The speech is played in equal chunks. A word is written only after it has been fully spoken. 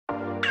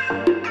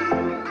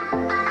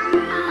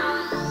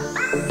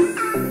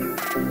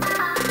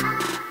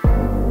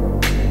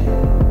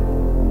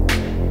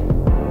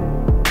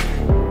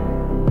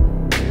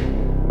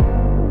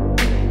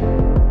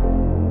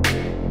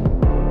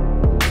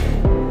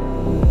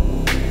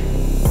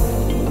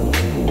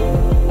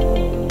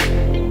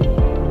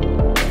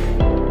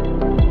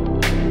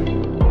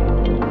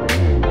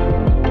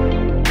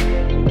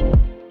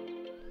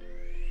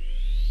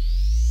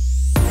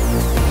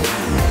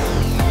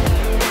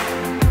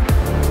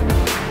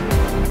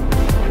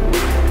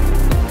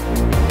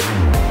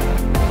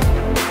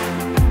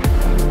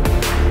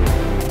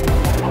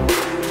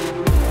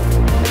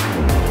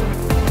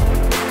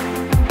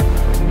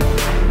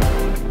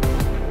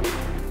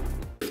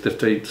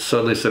they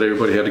suddenly said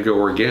everybody had to go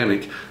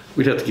organic,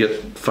 we'd have to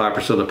get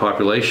 5% of the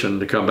population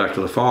to come back to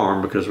the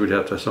farm because we'd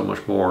have to have so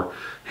much more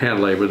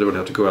hand labor that would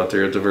have to go out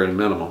there at the very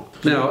minimum.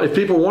 Now, if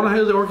people want to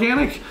have the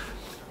organic,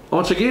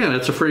 once again,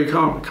 it's a free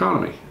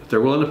economy. If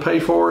they're willing to pay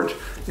for it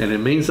and it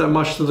means that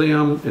much to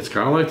them, it's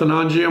kind of like the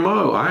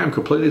non-GMO. I am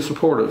completely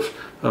supportive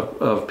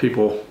of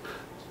people,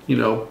 you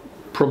know,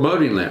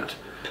 promoting that.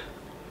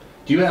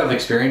 Do you have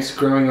experience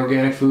growing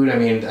organic food? I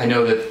mean, I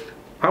know that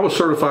I was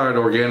certified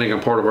organic. I'm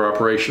part of our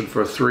operation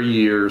for 3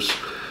 years.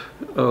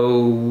 08,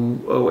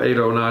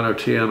 09,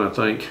 010, I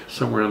think,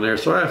 somewhere in there.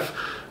 So I have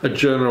a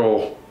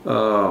general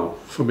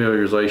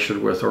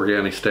familiarization with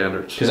organic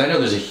standards. Because I know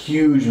there's a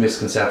huge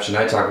misconception.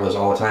 I talk about this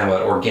all the time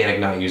about organic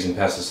not using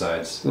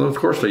pesticides. Well, of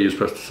course they use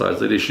pesticides.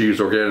 They just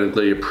use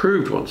organically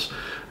approved ones.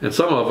 And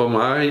some of them,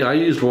 I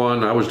used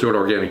one, I was doing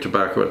organic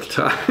tobacco at the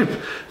time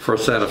for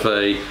Santa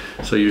Fe.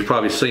 So you've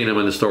probably seen them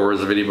in the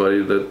stores of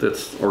anybody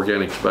that's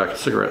organic tobacco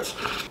cigarettes.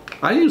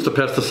 I used a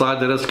pesticide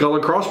that has skull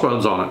and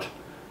crossbones on it,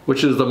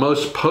 which is the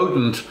most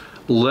potent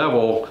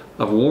level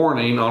of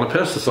warning on a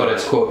pesticide. But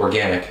it's, quote,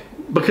 organic.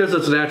 Because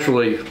it's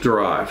naturally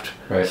derived.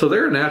 Right. So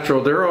they're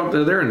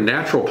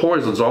natural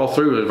poisons all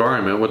through the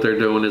environment. What they're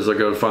doing is they're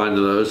going to find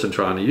those and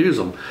trying to use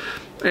them.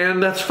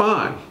 And that's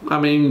fine. I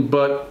mean,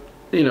 but,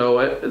 you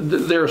know,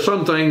 there are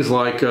some things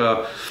like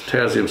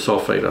potassium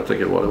sulfate, I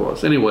think what it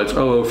was. Anyway, it's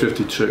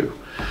 0052.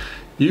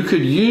 You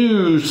could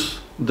use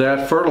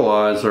that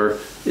fertilizer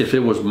if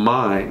it was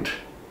mined,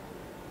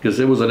 because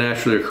it was a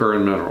naturally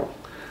occurring mineral.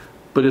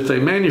 But if they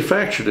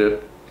manufactured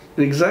it,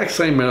 the exact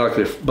same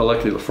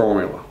molecular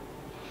formula,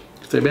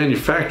 if they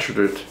manufactured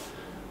it,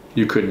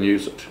 you couldn't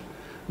use it.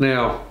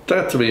 Now,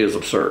 that to me is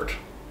absurd.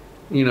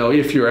 You know,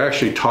 if you're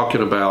actually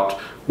talking about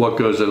what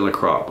goes into the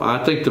crop.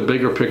 I think the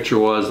bigger picture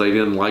was they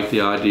didn't like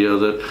the idea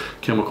that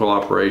chemical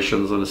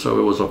operations, and so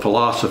it was a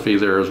philosophy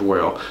there as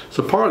well.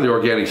 So part of the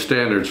organic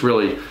standards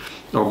really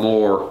are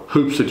more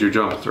hoops that you're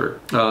jumping through.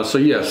 So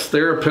yes,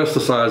 there are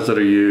pesticides that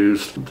are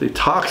used. The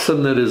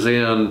toxin that is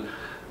in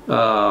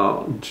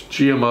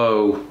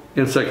GMO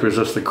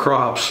insect-resistant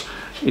crops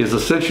is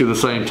essentially the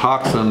same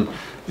toxin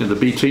in the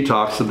Bt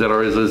toxin that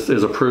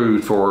is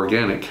approved for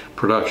organic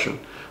production.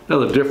 Now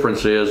the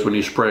difference is when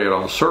you spray it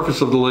on the surface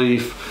of the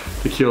leaf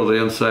to kill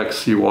the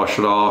insects, you wash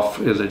it off.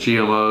 In the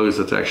GMOs,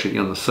 it's actually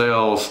in the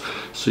cells,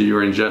 so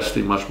you're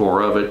ingesting much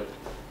more of it.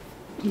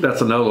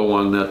 That's another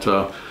one that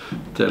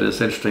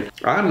is interesting.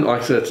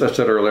 Like I said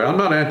earlier, I'm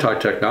not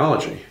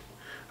anti-technology.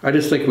 I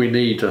just think we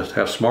need to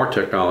have smart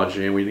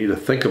technology, and we need to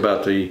think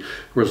about the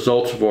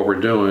results of what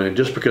we're doing. And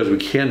just because we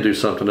can do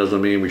something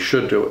doesn't mean we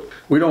should do it.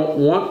 We don't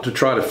want to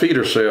try to feed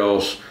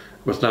ourselves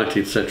with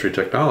 19th century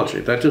technology.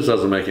 That just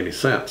doesn't make any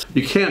sense.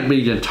 You can't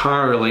be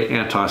entirely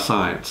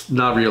anti-science.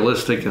 Not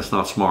realistic, it's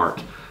not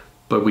smart.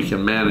 But we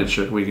can manage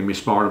it. We can be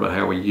smart about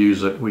how we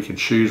use it. We can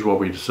choose what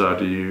we decide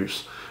to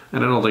use.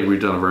 And I don't think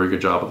we've done a very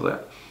good job of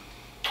that.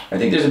 I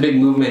think there's a big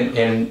movement,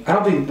 and I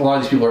don't think a lot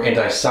of these people are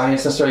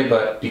anti-science necessarily,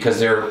 but because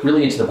they're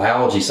really into the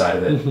biology side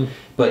of it. Mm-hmm.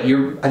 But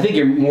I think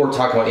you're more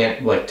talking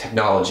about like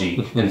technology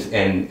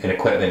and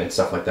equipment and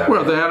stuff like that.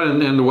 Well, right? that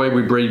and the way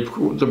we breed,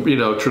 you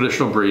know,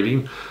 traditional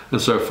breeding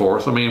and so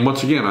forth. I mean,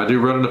 once again, I do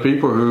run into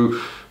people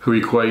who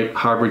equate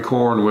hybrid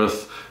corn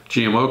with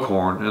GMO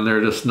corn, and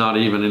they're just not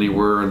even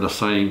anywhere in the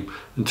same,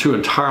 in two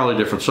entirely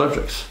different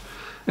subjects.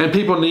 And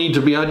people need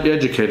to be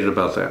educated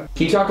about that.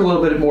 Can you talk a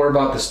little bit more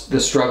about the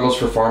struggles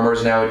for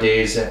farmers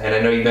nowadays? And I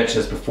know you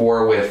mentioned this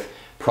before with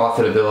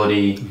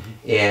profitability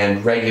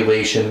and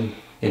regulation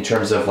in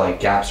terms of like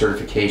Gaap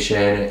certification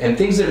and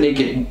things that make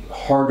it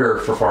harder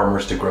for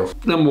farmers to grow.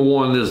 Number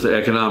one is the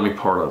economic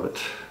part of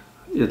it.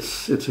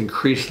 It's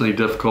increasingly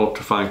difficult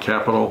to find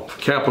capital.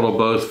 Capital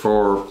both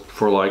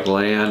for like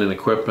land and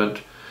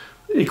equipment.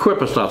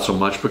 Equipment's not so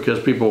much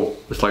because people,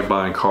 it's like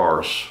buying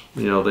cars.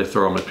 You know, they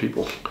throw them at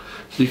people.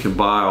 So you can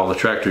buy all the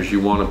tractors you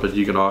want, but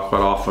you can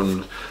quite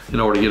often, in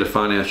order to get it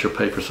financed, you'll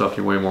pay for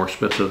something way more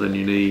expensive than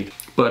you need.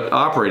 But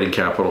operating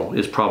capital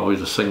is probably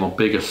the single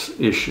biggest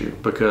issue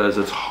because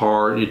it's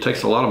hard. It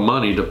takes a lot of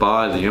money to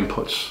buy the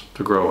inputs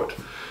to grow it.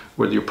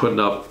 Whether you're putting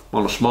up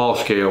on a small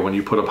scale, when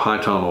you put up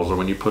high tunnels, or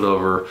when you put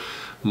over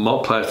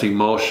plastic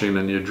mulching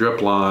and your drip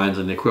lines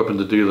and the equipment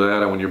to do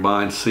that, and when you're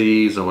buying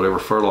seeds and whatever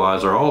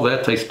fertilizer, all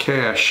that takes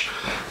cash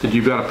that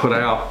you've got to put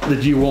out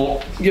that you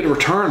won't get a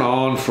return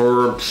on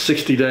for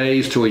 60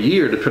 days to a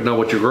year, depending on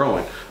what you're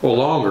growing, or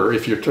longer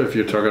if you're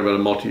talking about a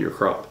multi-year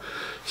crop.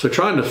 So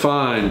trying to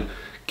find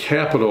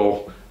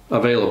capital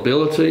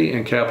availability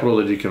and capital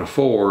that you can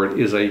afford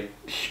is a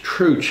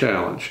true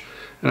challenge.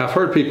 And I've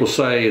heard people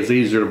say it's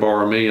easier to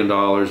borrow $1 million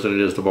than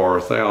it is to borrow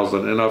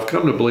 1,000, and I've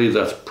come to believe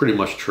that's pretty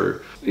much true.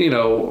 You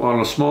know, on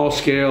a small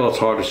scale, it's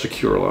hard to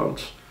secure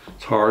loans.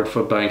 It's hard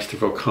for banks to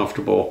feel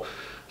comfortable,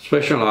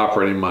 especially on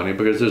operating money,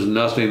 because there's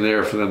nothing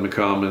there for them to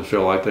come and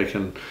feel like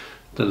then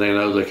they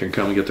know they can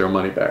come and get their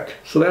money back.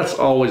 So that's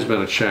always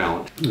been a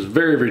challenge. It was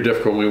very, very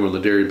difficult when we were in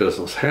the dairy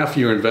business. Half of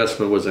your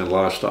investment was in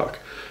livestock.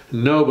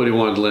 Nobody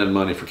wanted to lend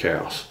money for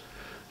cows.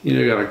 You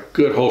know, you got a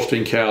good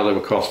Holstein cow that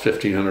would cost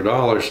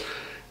 $1,500.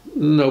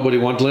 Nobody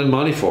wanted to lend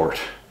money for it.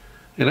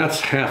 And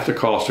that's half the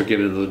cost of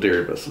getting into the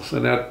dairy business.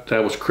 And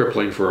that was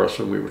crippling for us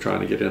when we were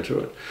trying to get into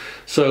it.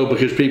 So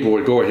because people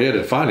would go ahead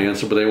and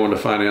finance it, but they wanted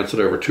to finance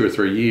it over 2 or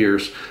 3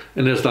 years,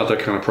 and there's not that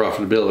kind of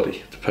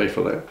profitability to pay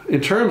for that.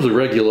 In terms of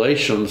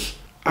regulations,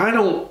 I'm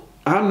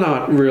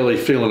not really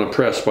feeling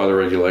oppressed by the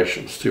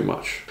regulations too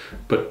much.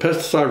 But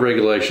pesticide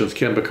regulations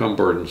can become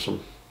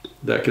burdensome.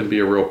 That can be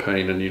a real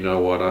pain, and you know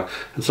what?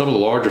 And some of the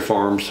larger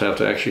farms have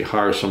to actually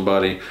hire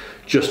somebody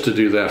just to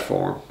do that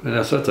for them, and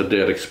that's a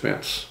dead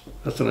expense.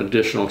 That's an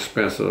additional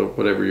expense of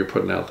whatever you're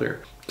putting out there.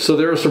 So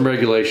there are some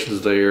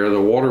regulations there. The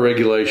water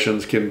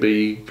regulations can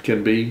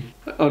be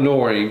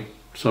annoying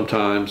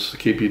sometimes to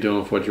keep you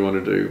doing what you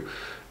want to do.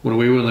 When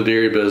we were in the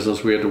dairy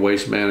business, we had the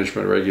waste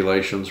management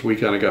regulations. We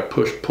kind of got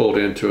pulled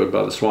into it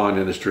by the swine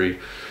industry,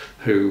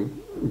 who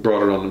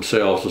brought it on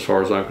themselves, as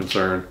far as I'm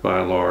concerned, by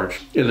and large.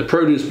 In the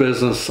produce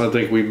business, I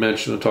think we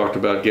mentioned and talked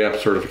about Gaap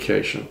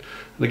Certification.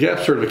 The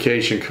Gaap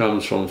Certification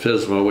comes from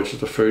FSMA, which is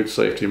the Food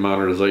Safety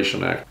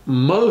Modernization Act.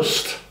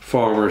 Most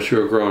farmers who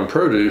are growing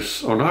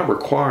produce are not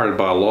required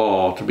by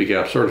law to be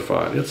Gaap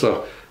certified. It's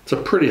a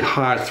pretty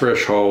high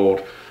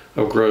threshold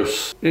of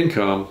gross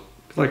income,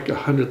 like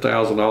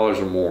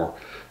 $100,000 or more.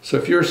 So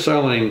if you're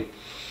selling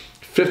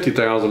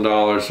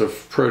 $50,000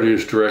 of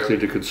produce directly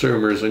to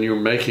consumers, and you're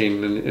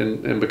making,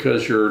 and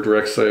because you're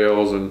direct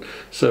sales and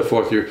so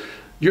forth,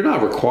 you're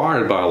not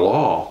required by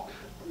law.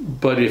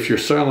 But if you're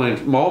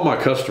selling, all my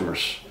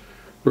customers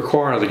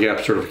require the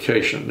Gaap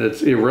certification.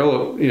 It's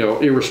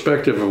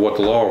irrespective of what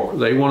the law,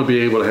 they want to be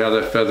able to have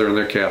that feather in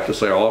their cap to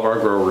say all of our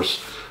growers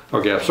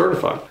are Gaap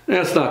certified. And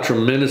it's not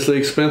tremendously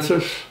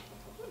expensive.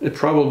 It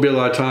probably,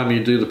 by the time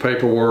you do the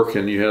paperwork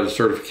and you have the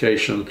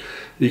certification,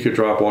 you could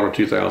drop $1,000 or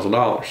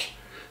 $2,000.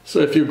 So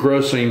if you're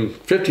grossing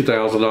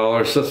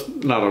 $50,000, that's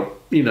not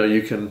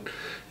you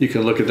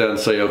can look at that and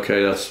say,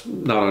 okay, that's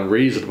not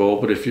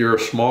unreasonable. But if you're a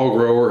small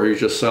grower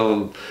who's just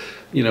selling,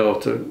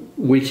 to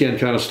weekend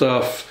kind of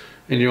stuff,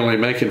 and you're only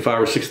making $5,000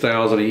 or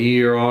 $6,000 a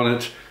year on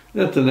it,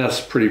 then that's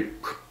pretty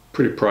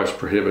price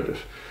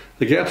prohibitive.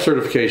 The Gaap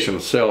certification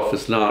itself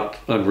is not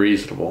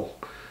unreasonable.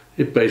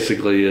 It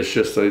basically is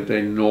just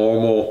a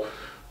normal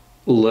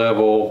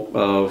level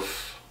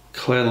of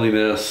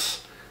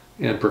cleanliness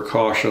and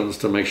precautions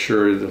to make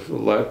sure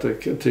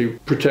to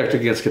protect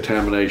against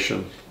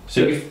contamination.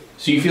 So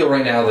you feel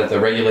right now that the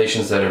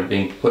regulations that are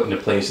being put into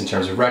place in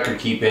terms of record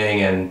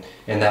keeping and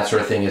that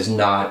sort of thing is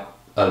not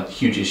a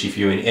huge issue for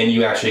you, and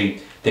you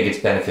actually think it's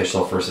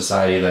beneficial for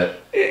society? That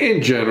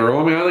in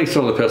general, I think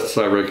some of the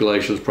pesticide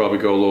regulations probably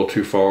go a little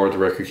too far with the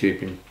record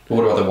keeping.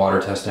 What about the water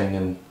testing?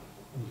 And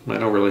I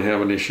don't really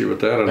have an issue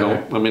with that. I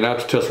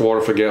have to test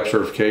water for Gaap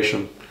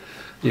certification.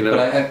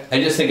 But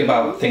I just think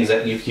about things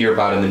that you hear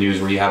about in the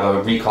news where you have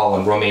a recall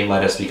on romaine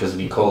lettuce because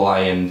of E.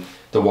 coli in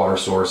the water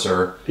source,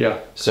 or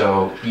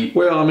so.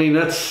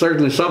 That's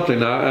certainly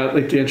something. I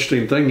think the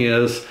interesting thing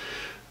is,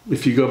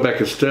 if you go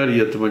back and study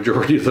it, the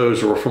majority of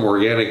those are from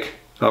organic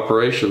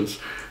operations,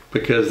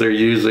 because they're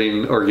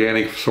using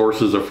organic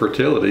sources of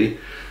fertility,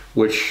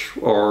 which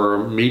are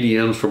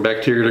mediums for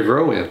bacteria to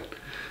grow in.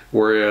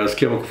 Whereas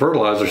chemical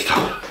fertilizers, E.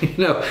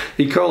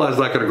 coli is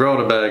not going to grow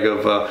in a bag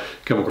of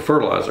chemical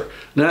fertilizer.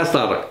 Now, that's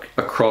not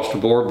across the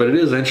board, but it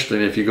is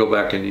interesting if you go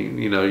back and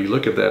you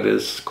look at that.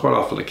 It's quite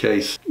often the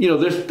case.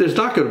 There's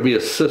not going to be a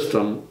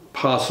system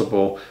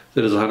possible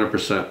that is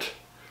 100%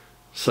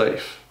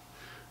 safe.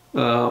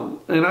 And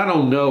I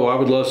don't know. I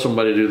would love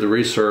somebody to do the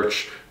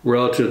research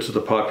relative to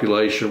the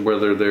population,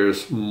 whether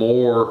there's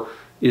more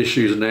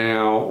issues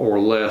now or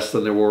less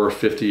than there were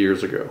 50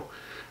 years ago.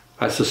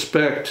 I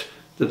suspect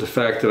that the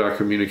fact that our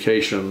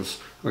communications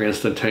are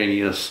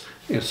instantaneous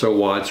and so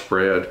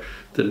widespread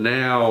that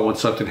now when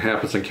something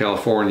happens in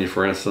California,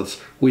 for instance,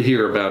 we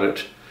hear about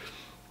it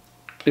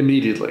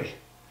immediately.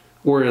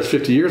 Whereas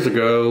 50 years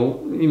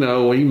ago, you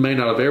may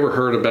not have ever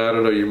heard about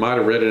it, or you might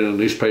have read it in a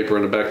newspaper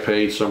in the back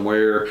page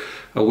somewhere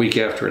a week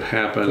after it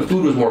happened. The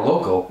food was more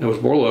local. It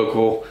was more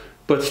local,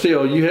 but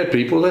still, you had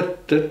people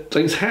that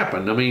things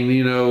happen.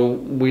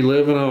 We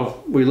live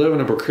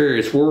in a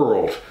precarious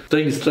world.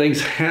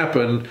 Things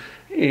happen.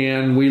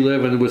 And we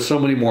live with so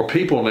many more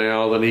people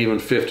now than even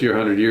 50 or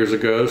 100 years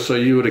ago. So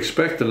you would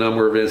expect the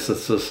number of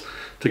instances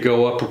to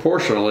go up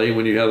proportionally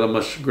when you have a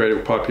much greater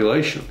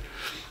population.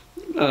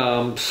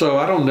 So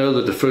I don't know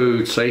that the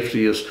food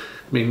safety is,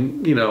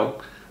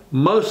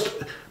 most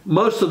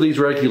of these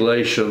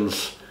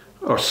regulations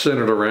are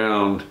centered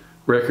around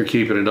record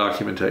keeping and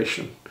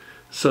documentation.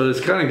 So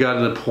it's kind of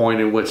gotten to the point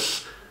in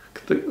which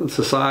the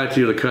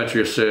society or the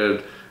country has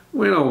said,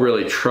 we don't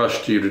really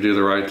trust you to do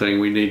the right thing.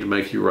 We need to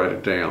make you write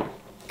it down.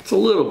 It's a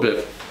little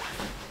bit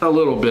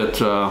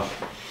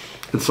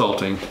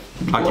insulting,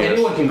 I guess.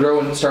 Anyone can grow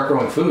and start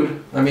growing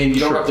food. You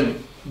don't have to.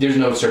 There's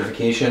no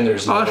certification.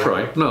 There's no. Oh, that's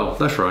right. No,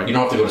 that's right. You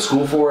don't have to go to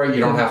school for it.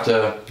 You don't have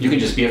to. You can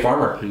just be a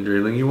farmer. And do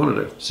anything you want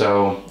to do.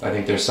 So I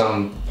think there's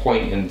some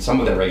point in some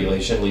of that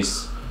regulation, at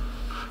least.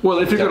 Well,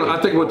 if you're gonna,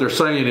 I think what they're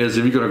saying is,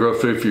 if you're going to grow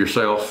food for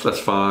yourself, that's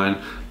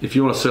fine. If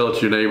you want to sell it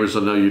to your neighbors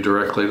and know you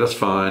directly, that's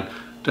fine.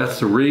 That's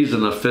the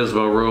reason the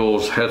FSMA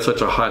rules had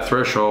such a high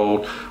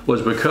threshold,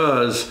 was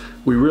because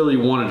we really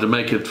wanted to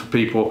make it for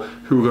people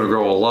who were going to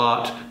grow a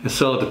lot and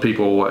sell it to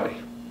people away.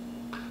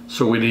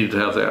 So we needed to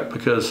have that,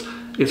 because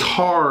it's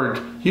hard,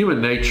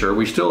 human nature,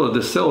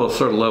 there's still a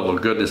certain level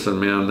of goodness in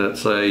men that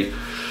say,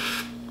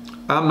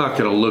 I'm not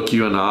going to look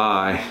you in the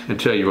eye and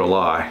tell you a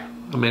lie.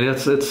 I mean,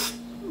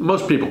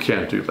 most people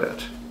can't do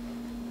that.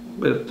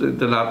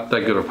 They're not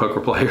that good of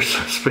poker players,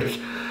 so to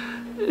speak.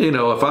 You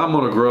know, if I'm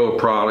going to grow a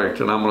product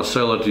and I'm going to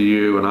sell it to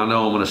you, and I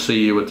know I'm going to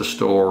see you at the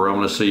store, or I'm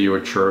going to see you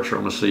at church, or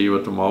I'm going to see you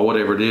at the mall,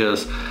 whatever it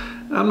is,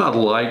 I'm not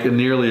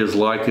nearly as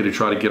likely to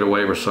try to get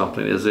away with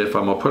something as if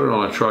I'm going to put it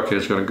on a truck and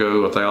it's going to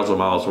go 1,000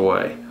 miles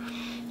away.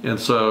 And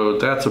so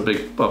that's a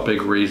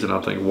big reason,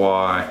 I think,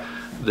 why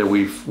that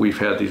we've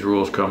had these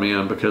rules come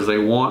in, because they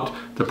want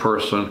the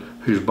person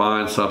who's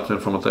buying something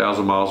from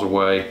 1,000 miles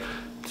away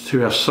to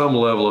have some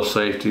level of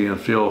safety and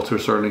feel to a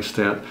certain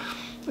extent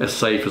as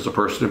safe as the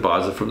person who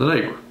buys it from the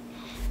neighbor.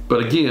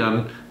 But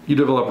again, you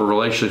develop a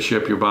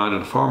relationship, you're buying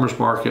at a farmer's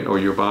market or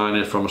you're buying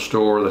it from a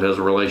store that has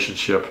a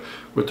relationship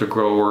with the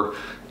grower,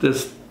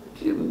 the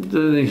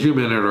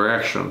human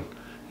interaction,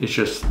 it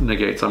just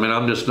negates. I mean,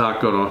 I'm just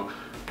not going to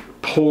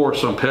pour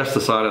some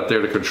pesticide out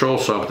there to control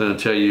something and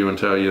tell you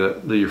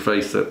that to your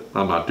face that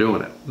I'm not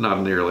doing it.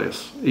 Not nearly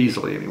as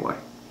easily anyway.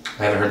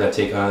 I haven't heard that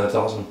take on it. That's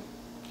awesome.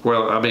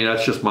 Well, I mean,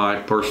 that's just my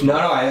personal... No,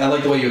 I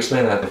like the way you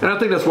explain that. And I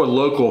think that's what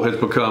local has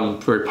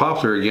become very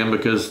popular again,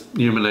 because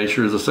human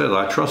nature, as I said,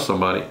 I trust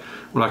somebody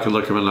when I can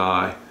look them in the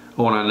eye,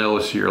 or when I know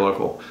it's your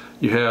local.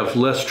 You have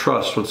less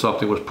trust when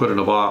something was put in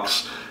a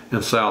box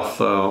in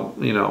South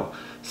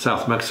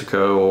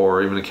Mexico,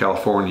 or even in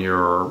California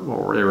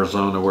or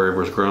Arizona, wherever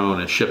it was grown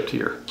and shipped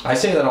here. I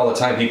say that all the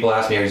time. People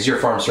ask me, is your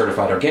farm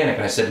certified organic?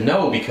 And I said,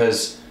 no,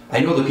 because I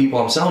know the people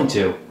I'm selling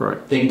to.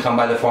 Right. They can come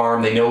by the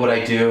farm, they know what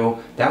I do.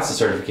 That's the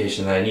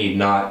certification that I need,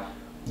 not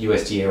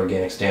USDA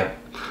organic stamp.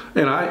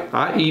 And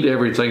I eat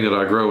everything that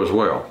I grow as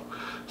well.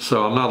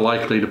 So I'm not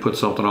likely to put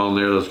something on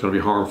there that's going to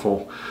be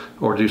harmful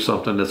or do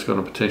something that's going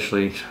to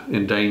potentially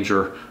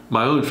endanger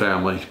my own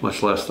family,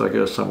 much less that I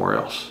go somewhere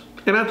else.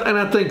 And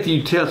I think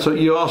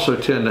you also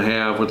tend to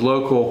have, with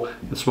local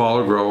and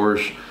smaller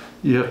growers,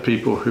 you have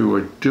people who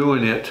are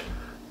doing it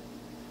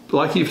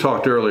like you've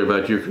talked earlier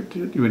about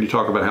when you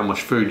talk about how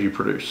much food you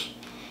produce.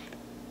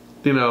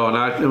 You know,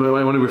 and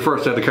when we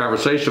first had the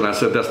conversation, I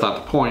said that's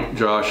not the point,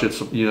 Josh.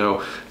 It's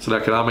it's an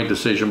economic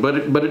decision, but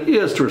it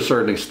is to a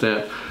certain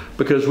extent,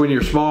 because when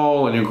you're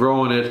small and you're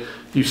growing it,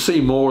 you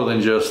see more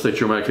than just that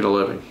you're making a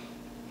living.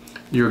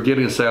 You're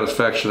getting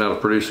satisfaction out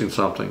of producing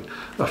something,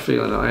 a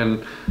feeling.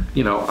 And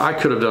I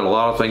could have done a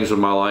lot of things in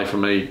my life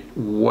and made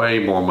way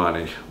more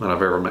money than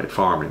I've ever made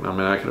farming. I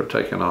mean, I could have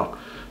taken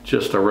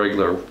just a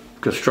regular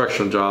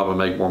construction job and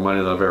make more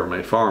money than I've ever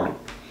made farming.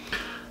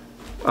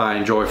 I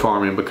enjoy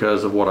farming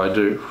because of what I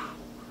do,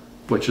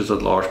 which is a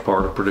large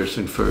part of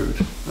producing food.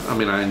 I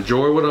mean, I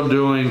enjoy what I'm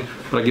doing,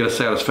 but I get a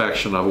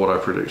satisfaction of what I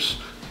produce.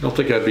 I don't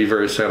think I'd be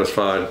very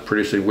satisfied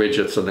producing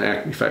widgets in the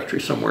Acme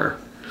factory somewhere.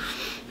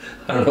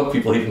 I don't know if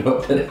people even know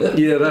what that is.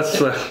 Yeah, that's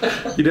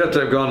you'd have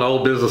to have gone to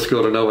old business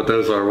school to know what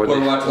those are. Or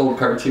watch old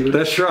cartoons.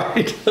 That's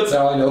right. That's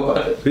how I know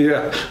about it.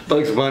 Yeah,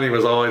 Bugs Bunny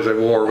was always at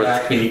war with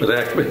Acme.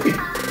 Acme.